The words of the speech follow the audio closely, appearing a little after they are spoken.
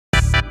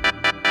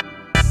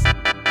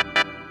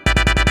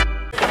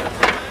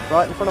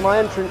right in front of my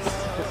entrance.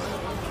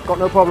 Got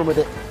no problem with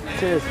it.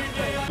 Cheers.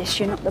 Yes,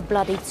 you're not the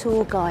bloody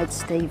tour guide,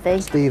 Stevie.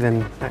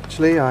 Stephen,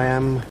 actually, I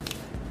am.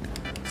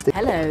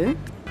 Hello.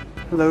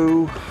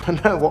 Hello.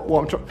 No,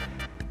 what I'm trying.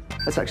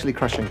 That's actually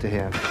crushing to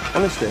hear.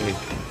 Honestly,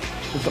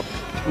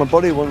 my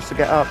body wants to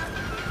get up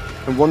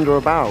and wander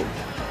about.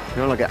 You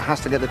know, like it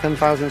has to get the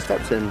 10,000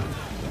 steps in.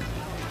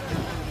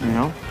 You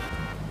know?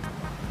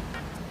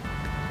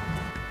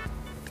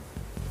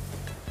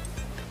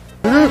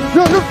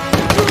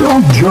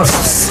 Don't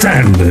just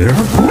stand there.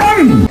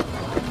 Run!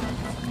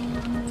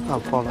 Oh,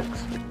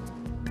 bollocks.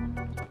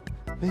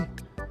 Me?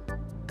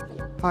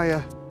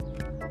 Hiya.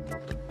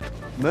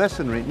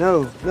 Mercenary?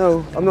 No,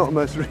 I'm not a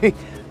mercenary.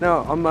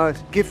 No, I'm a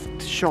gift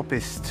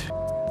shoppist.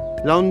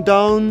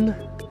 London.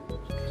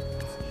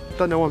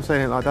 Don't know why I'm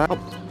saying it like that.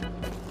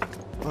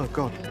 Oh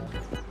God.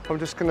 I'm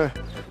just gonna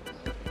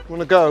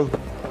wanna go.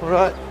 All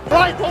right.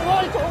 Right.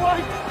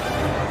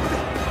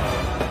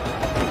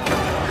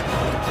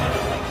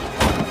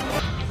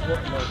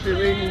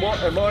 What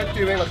am I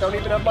doing? I don't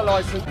even have my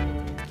license.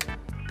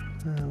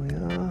 There we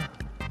are.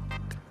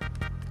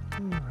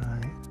 All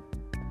right.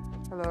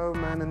 Hello,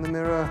 man in the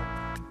mirror.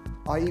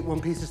 I eat one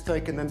piece of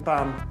steak and then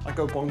bam, I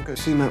go bonkers. You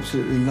seem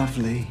absolutely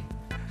lovely.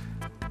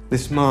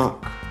 This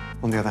Mark,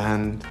 on the other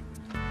hand,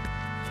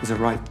 is a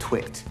right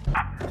twit.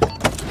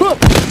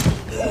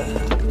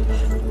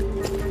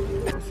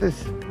 What's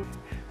this?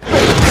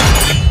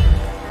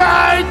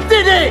 I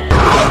did it!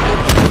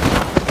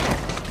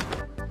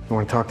 You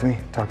want to talk to me?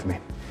 Talk to me.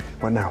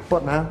 What now?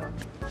 What now?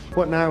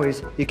 What now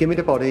is you give me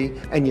the body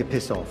and you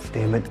piss off.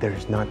 Damn it,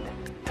 there's not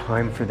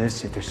time for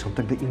this. If there's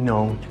something that you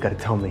know, you gotta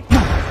tell me.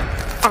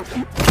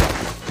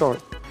 Sorry.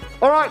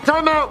 All right,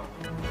 time out.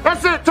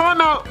 That's it, time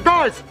out.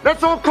 Guys,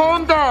 let's all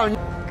calm down.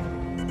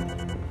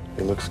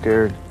 You look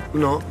scared.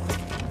 No.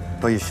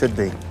 Well, you should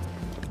be.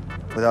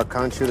 Without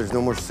Khonshu, there's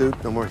no more suit,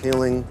 no more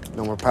healing,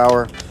 no more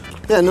power.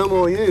 Yeah, no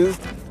more you,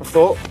 I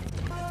thought.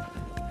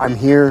 I'm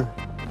here.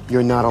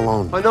 You're not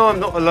alone. I know I'm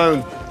not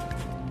alone.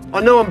 I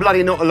know I'm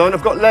bloody not alone.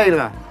 I've got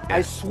Layla.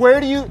 I swear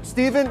to you,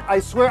 Stephen, I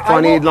swear I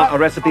need like a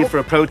recipe for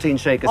a protein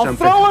shake or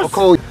something. I'll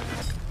call you.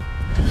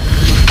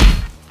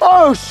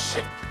 Oh,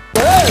 shit.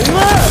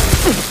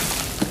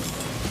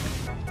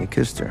 You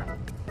kissed her.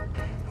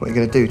 What are you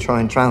gonna do, try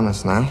and drown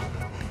us now?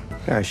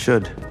 Yeah, I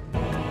should.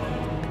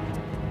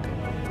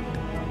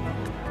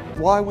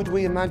 Why would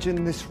we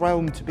imagine this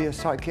realm to be a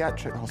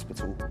psychiatric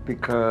hospital?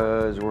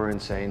 Because we're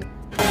insane.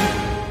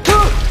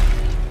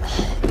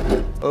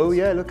 Oh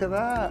yeah, look at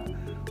that.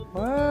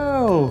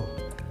 Wow.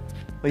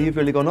 Well, you've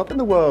really gone up in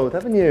the world,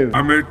 haven't you?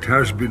 Amit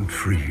has been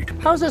freed.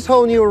 How's this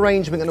whole new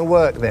arrangement going to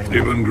work then?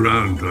 Even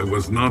Grant, I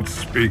was not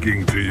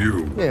speaking to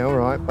you. Yeah, all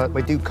right, but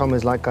we do come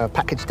as like a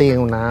package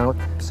deal now,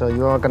 so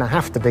you are going to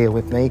have to deal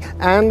with me.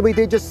 And we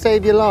did just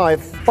save your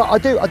life. But I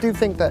do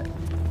think that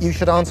you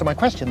should answer my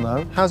question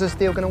though. How's this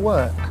deal going to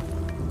work?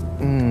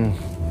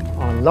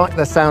 I like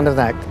the sound of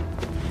that.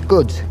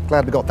 Good.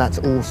 Glad we got that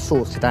all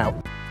sorted out.